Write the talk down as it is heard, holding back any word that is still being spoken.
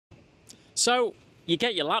So you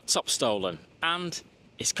get your laptop stolen and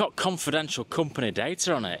it's got confidential company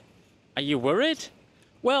data on it. Are you worried?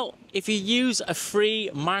 Well, if you use a free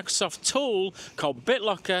Microsoft tool called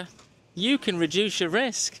Bitlocker, you can reduce your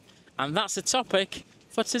risk. And that's the topic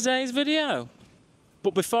for today's video.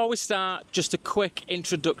 But before we start, just a quick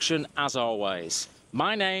introduction as always.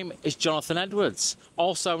 My name is Jonathan Edwards,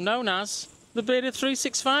 also known as the Bearded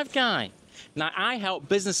 365 Guy. Now, I help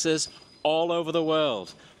businesses all over the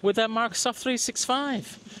world with their Microsoft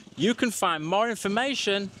 365. You can find more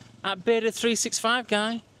information at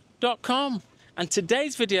bearded365guy.com. And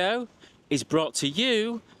today's video is brought to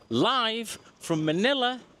you live from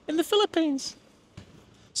Manila in the Philippines.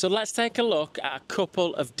 So let's take a look at a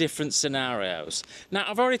couple of different scenarios. Now,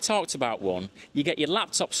 I've already talked about one. You get your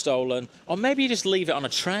laptop stolen, or maybe you just leave it on a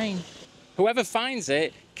train. Whoever finds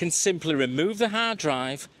it can simply remove the hard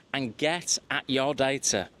drive and get at your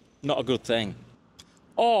data. Not a good thing.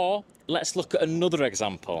 Or let's look at another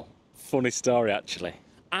example. Funny story, actually.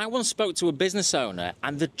 I once spoke to a business owner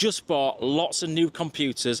and they'd just bought lots of new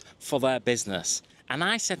computers for their business. And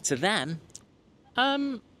I said to them,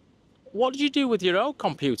 what did you do with your old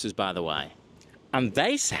computers, by the way? And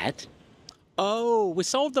they said, oh, we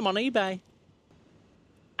sold them on eBay.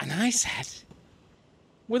 And I said,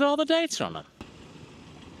 with all the data on them?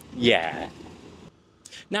 Yeah.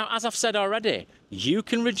 Now, as I've said already, you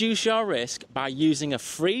can reduce your risk by using a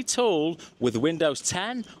free tool with Windows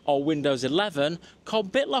 10 or Windows 11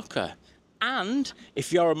 called Bitlocker. And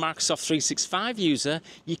if you're a Microsoft 365 user,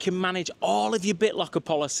 you can manage all of your Bitlocker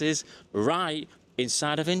policies right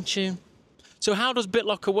inside of Intune. So how does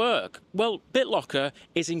Bitlocker work? Well, Bitlocker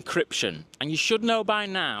is encryption, and you should know by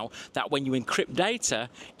now that when you encrypt data,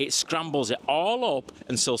 it scrambles it all up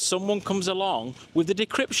until someone comes along with the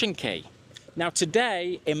decryption key. Now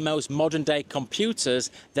today, in most modern day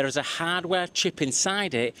computers, there is a hardware chip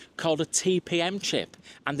inside it called a TPM chip,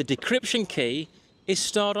 and the decryption key is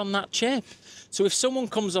stored on that chip. So if someone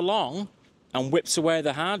comes along and whips away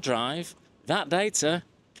the hard drive, that data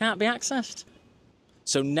can't be accessed.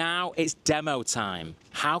 So now it's demo time.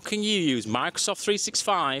 How can you use Microsoft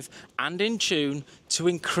 365 and Intune to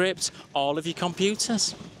encrypt all of your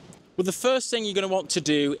computers? Well, the first thing you're going to want to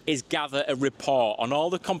do is gather a report on all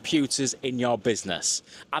the computers in your business.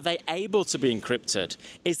 Are they able to be encrypted?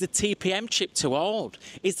 Is the TPM chip too old?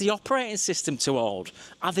 Is the operating system too old?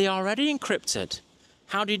 Are they already encrypted?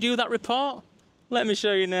 How do you do that report? Let me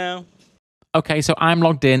show you now. Okay, so I'm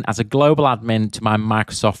logged in as a global admin to my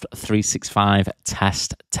Microsoft 365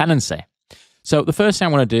 test tenancy. So the first thing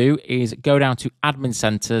I want to do is go down to Admin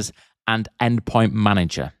Centers and Endpoint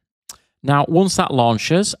Manager. Now, once that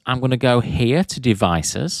launches, I'm going to go here to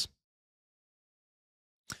Devices,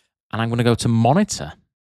 and I'm going to go to Monitor,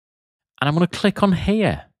 and I'm going to click on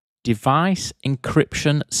here, Device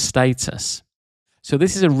Encryption Status. So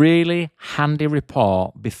this is a really handy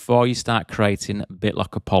report before you start creating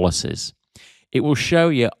Bitlocker policies. It will show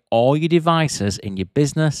you all your devices in your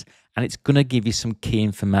business, and it's going to give you some key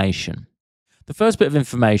information. The first bit of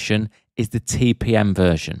information is the TPM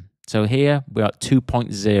version. So here we are at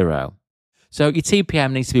 2.0. So your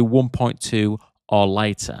TPM needs to be 1.2 or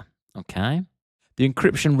later, okay? The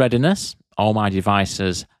encryption readiness, all my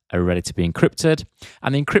devices are ready to be encrypted,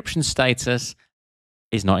 and the encryption status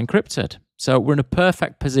is not encrypted. So we're in a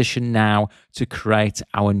perfect position now to create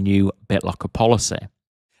our new Bitlocker policy.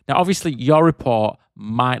 Now, obviously, your report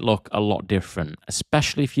might look a lot different,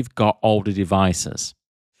 especially if you've got older devices.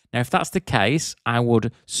 Now, if that's the case, I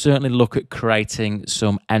would certainly look at creating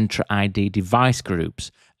some Entra ID device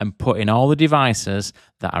groups and putting all the devices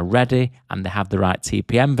that are ready and they have the right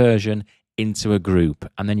TPM version into a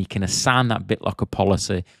group. And then you can assign that Bitlocker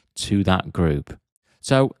policy to that group.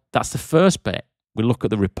 So that's the first bit. We look at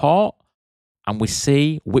the report and we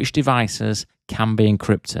see which devices can be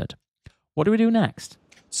encrypted. What do we do next?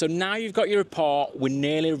 So now you've got your report, we're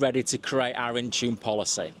nearly ready to create our Intune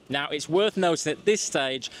policy. Now, it's worth noting at this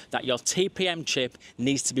stage that your TPM chip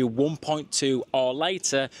needs to be 1.2 or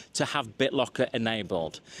later to have Bitlocker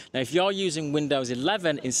enabled. Now, if you're using Windows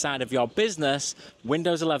 11 inside of your business,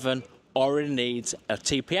 Windows 11 already needs a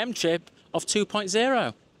TPM chip of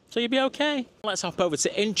 2.0. So you'll be okay. Let's hop over to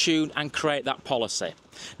Intune and create that policy.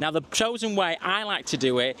 Now, the chosen way I like to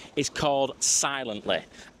do it is called silently.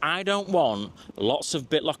 I don't want lots of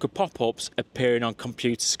Bitlocker pop-ups appearing on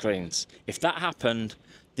computer screens. If that happened,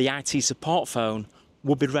 the IT support phone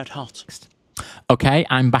would be red hot. Okay,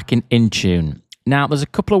 I'm back in Intune. Now, there's a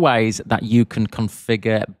couple of ways that you can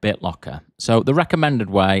configure Bitlocker. So the recommended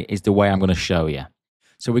way is the way I'm going to show you.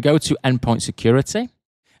 So we go to Endpoint Security.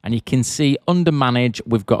 And you can see under Manage,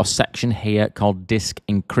 we've got a section here called Disk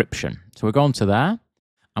Encryption. So we're going to there,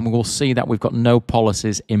 and we will see that we've got no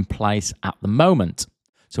policies in place at the moment.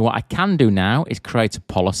 So what I can do now is create a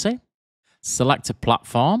policy, select a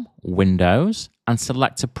platform, Windows, and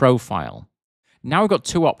select a profile. Now we've got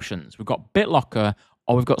two options. We've got BitLocker,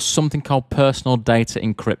 or we've got something called personal data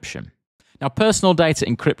encryption. Now, personal data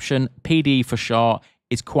encryption, PDE for short,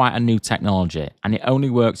 is quite a new technology, and it only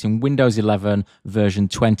works in Windows 11 version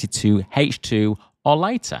 22H2 or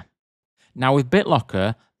later. Now, with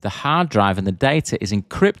BitLocker, the hard drive and the data is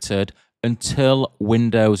encrypted until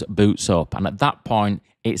Windows boots up, and at that point,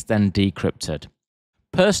 it's then decrypted.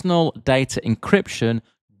 Personal data encryption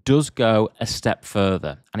does go a step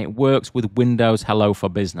further, and it works with Windows Hello for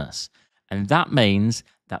Business. And that means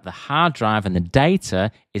that the hard drive and the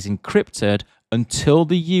data is encrypted until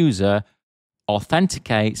the user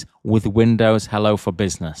authenticates with Windows Hello for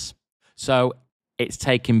Business. So it's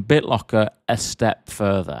taking BitLocker a step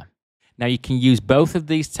further. Now you can use both of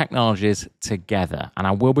these technologies together, and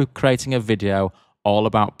I will be creating a video all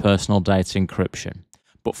about personal data encryption.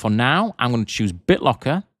 But for now, I'm going to choose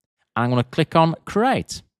BitLocker, and I'm going to click on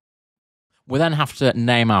Create. We then have to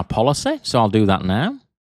name our policy, so I'll do that now.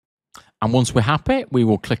 And once we're happy, we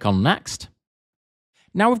will click on Next.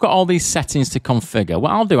 Now we've got all these settings to configure.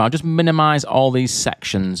 What I'll do, I'll just minimize all these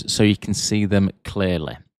sections so you can see them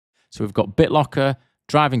clearly. So we've got BitLocker,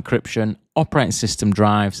 drive encryption, operating system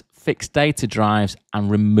drives, fixed data drives,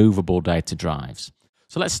 and removable data drives.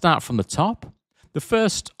 So let's start from the top. The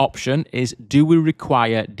first option is, do we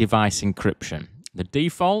require device encryption? The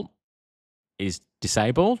default is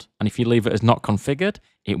disabled, and if you leave it as not configured,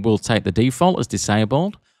 it will take the default as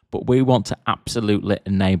disabled, but we want to absolutely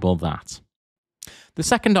enable that. The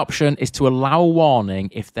second option is to allow a warning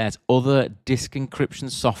if there's other disk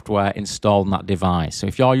encryption software installed on that device. So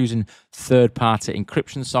if you're using third-party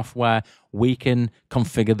encryption software, we can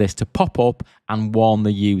configure this to pop up and warn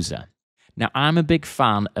the user. Now, I'm a big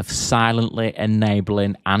fan of silently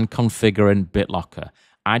enabling and configuring BitLocker.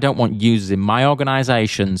 I don't want users in my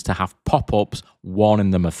organizations to have pop-ups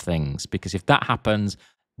warning them of things, because if that happens,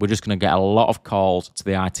 we're just going to get a lot of calls to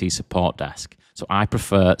the IT support desk. So I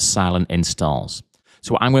prefer silent installs.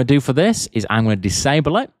 So what I'm going to do for this is I'm going to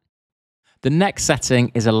disable it. The next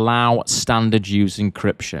setting is allow standard user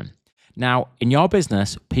encryption. Now, in your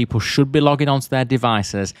business, people should be logging onto their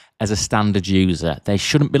devices as a standard user. They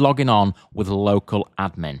shouldn't be logging on with a local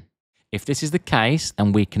admin. If this is the case,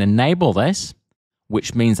 then we can enable this,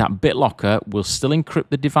 which means that BitLocker will still encrypt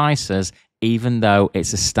the devices even though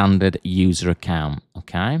it's a standard user account,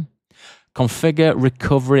 okay? Configure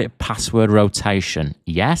recovery password rotation.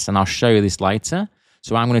 Yes, and I'll show you this later.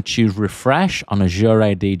 So I'm going to choose refresh on Azure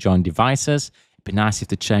AD join devices. It'd be nice if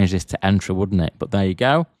they change this to Entra, wouldn't it? But there you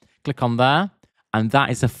go. Click on there, and that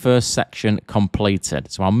is the first section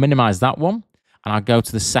completed. So I'll minimize that one, and I'll go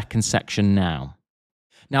to the second section now.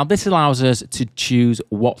 Now this allows us to choose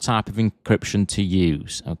what type of encryption to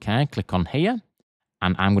use. Okay, click on here,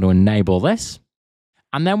 and I'm going to enable this.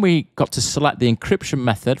 And then we got to select the encryption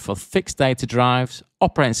method for fixed data drives,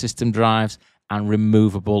 operating system drives, and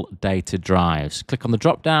removable data drives. Click on the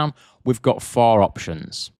drop down. We've got 4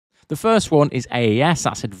 options. The first one is AES,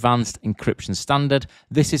 that's Advanced Encryption Standard.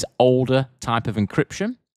 This is older type of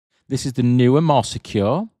encryption. This is the newer, more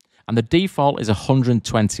secure, and the default is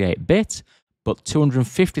 128-bit, but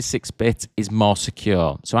 256-bit is more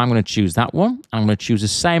secure. So I'm going to choose that one. I'm going to choose the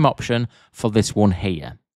same option for this one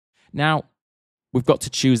here. Now, we've got to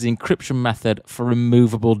choose the encryption method for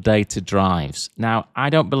removable data drives. Now, I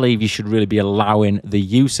don't believe you should really be allowing the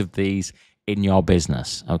use of these in your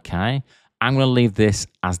business, okay? I'm going to leave this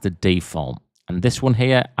as the default. And this one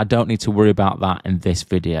here, I don't need to worry about that in this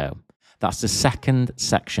video. That's the second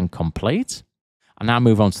section complete. I now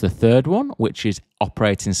move on to the third one, which is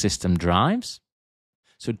operating system drives.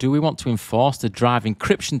 So do we want to enforce the drive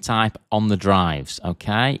encryption type on the drives?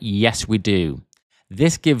 Okay, yes, we do.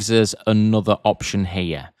 This gives us another option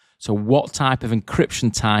here. So what type of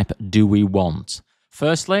encryption type do we want?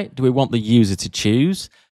 Firstly, do we want the user to choose?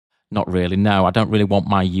 Not really, no. I don't really want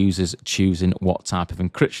my users choosing what type of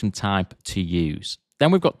encryption type to use.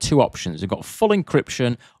 Then we've got 2 options. We've got full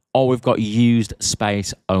encryption, or we've got used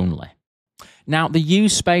space only. Now, the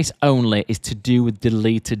used space only is to do with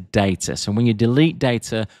deleted data. So when you delete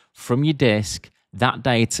data from your disk, that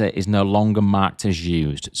data is no longer marked as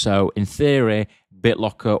used. So in theory,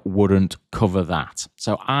 BitLocker wouldn't cover that.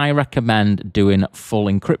 So I recommend doing full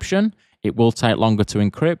encryption. It will take longer to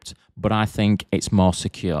encrypt, but I think it's more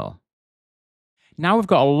secure. Now we've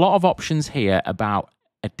got a lot of options here about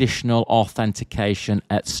additional authentication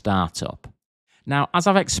at startup. Now, as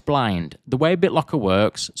I've explained, the way BitLocker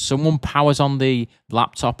works, someone powers on the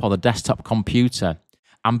laptop or the desktop computer,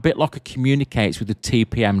 And Bitlocker communicates with the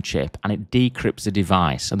TPM chip and it decrypts the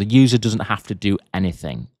device, so the user doesn't have to do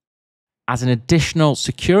anything. As an additional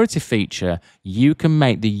security feature, you can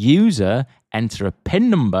make the user enter a PIN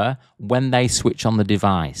number when they switch on the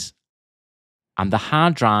device. And the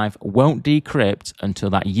hard drive won't decrypt until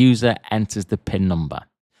that user enters the PIN number.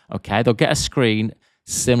 Okay, they'll get a screen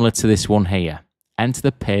similar to this one here. Enter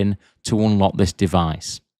the PIN to unlock this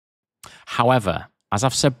device. However, as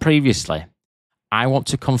I've said previously, I want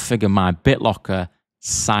to configure my Bitlocker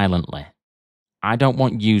silently. I don't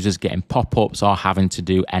want users getting pop-ups or having to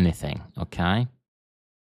do anything, okay?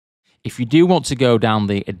 If you do want to go down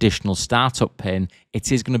the additional startup PIN,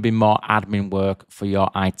 it is going to be more admin work for your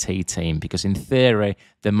IT team, because in theory,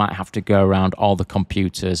 they might have to go around all the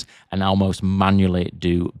computers and almost manually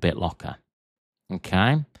do Bitlocker,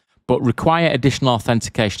 okay? But require additional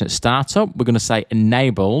authentication at startup, we're going to say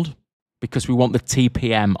enabled, because we want the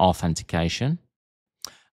TPM authentication.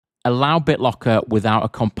 Allow Bitlocker without a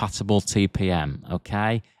compatible TPM,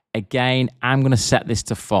 okay? Again, I'm going to set this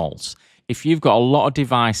to false. If you've got a lot of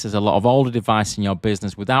devices, a lot of older devices in your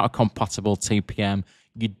business without a compatible TPM,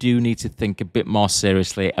 you do need to think a bit more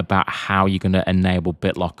seriously about how you're going to enable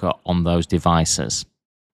Bitlocker on those devices.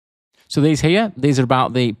 So these here, these are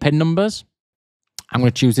about the PIN numbers. I'm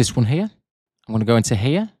going to choose this one here. I'm going to go into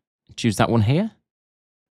here, choose that one here.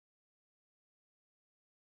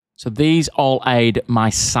 So these all aid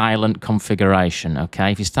my silent configuration,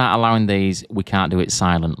 okay? If you start allowing these, we can't do it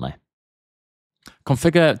silently.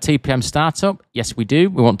 Configure TPM startup. Yes, we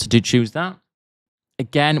do. We want to choose that.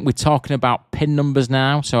 Again, we're talking about PIN numbers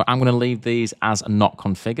now, so I'm going to leave these as not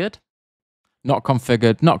configured. Not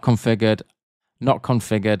configured, not configured, not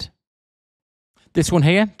configured. This one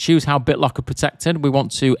here, choose how Bitlocker protected. We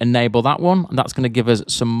want to enable that one, and that's going to give us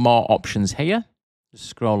some more options here. Just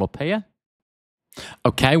scroll up here.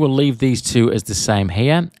 Okay, we'll leave these two as the same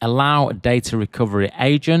here. Allow data recovery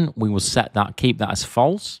agent. We will set that, keep that as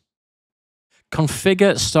false.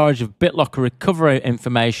 Configure storage of Bitlocker recovery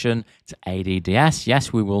information to ADDS.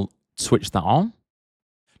 Yes, we will switch that on.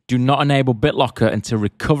 Do not enable Bitlocker until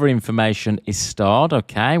recovery information is stored.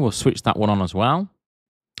 Okay, we'll switch that one on as well.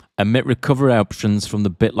 Omit recovery options from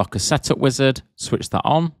the Bitlocker setup wizard. Switch that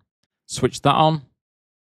on. Switch that on.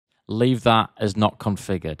 Leave that as not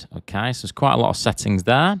configured. Okay, so there's quite a lot of settings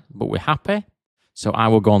there, but we're happy. So I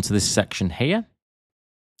will go on to this section here.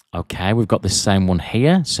 Okay, we've got this same one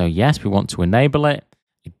here. So yes, we want to enable it.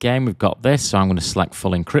 Again, we've got this, so I'm going to select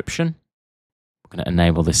full encryption. We're going to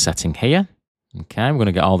enable this setting here. Okay, we're going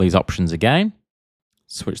to get all these options again.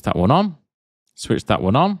 Switch that one on. Switch that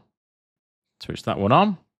one on. Switch that one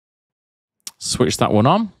on. Switch that one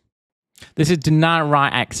on. This is deny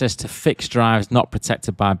write access to fixed drives not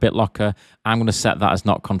protected by Bitlocker. I'm going to set that as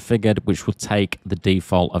not configured, which will take the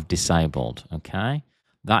default of disabled. Okay,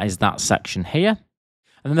 that is that section here.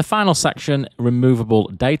 And then the final section, removable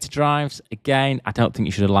data drives. Again, I don't think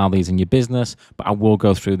you should allow these in your business, but I will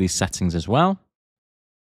go through these settings as well.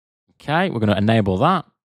 Okay, we're going to enable that.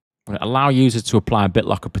 We're going to allow users to apply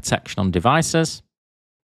Bitlocker protection on devices.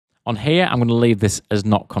 On here, I'm going to leave this as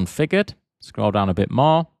not configured. Scroll down a bit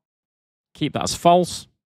more. Keep that as false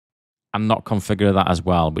and not configure that as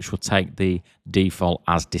well, which will take the default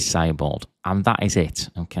as disabled. And that is it.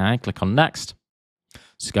 Okay, click on next.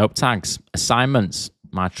 Scope tags, assignments,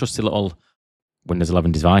 my trusty little Windows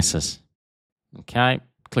 11 devices. Okay,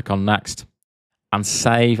 click on next and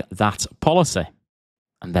save that policy.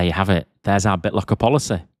 And there you have it. There's our Bitlocker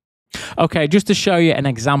policy. Okay, just to show you an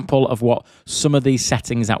example of what some of these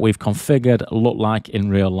settings that we've configured look like in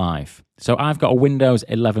real life. So I've got a Windows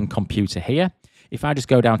 11 computer here. If I just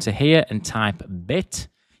go down to here and type bit,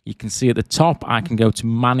 you can see at the top, I can go to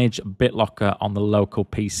manage Bitlocker on the local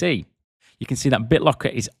PC. You can see that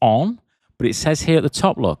Bitlocker is on, but it says here at the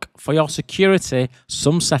top, look, for your security,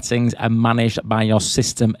 some settings are managed by your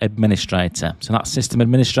system administrator. So that system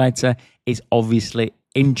administrator is obviously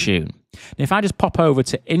Intune. Now, if I just pop over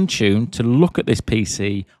to Intune to look at this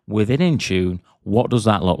PC within Intune, what does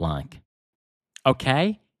that look like?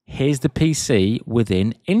 Okay, here's the PC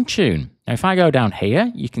within Intune. Now, if I go down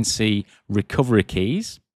here, you can see recovery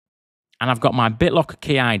keys, and I've got my Bitlocker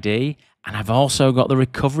key ID, and I've also got the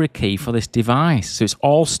recovery key for this device. So it's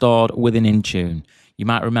all stored within Intune. You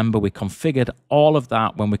might remember we configured all of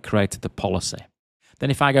that when we created the policy.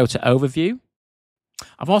 Then if I go to overview,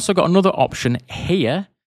 I've also got another option here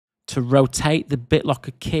to rotate the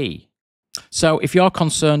Bitlocker key. So if you're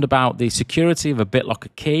concerned about the security of a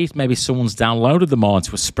Bitlocker key, maybe someone's downloaded them all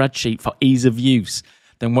into a spreadsheet for ease of use,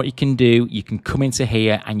 then what you can do, you can come into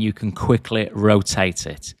here and you can quickly rotate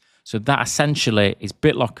it. So that essentially is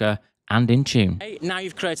Bitlocker and Intune. Now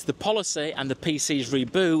you've created the policy and the PCs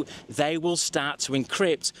reboot, they will start to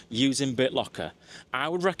encrypt using Bitlocker. I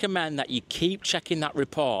would recommend that you keep checking that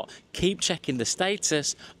report, keep checking the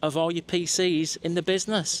status of all your PCs in the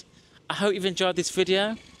business. I hope you've enjoyed this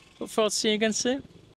video. Look forward to seeing you again soon.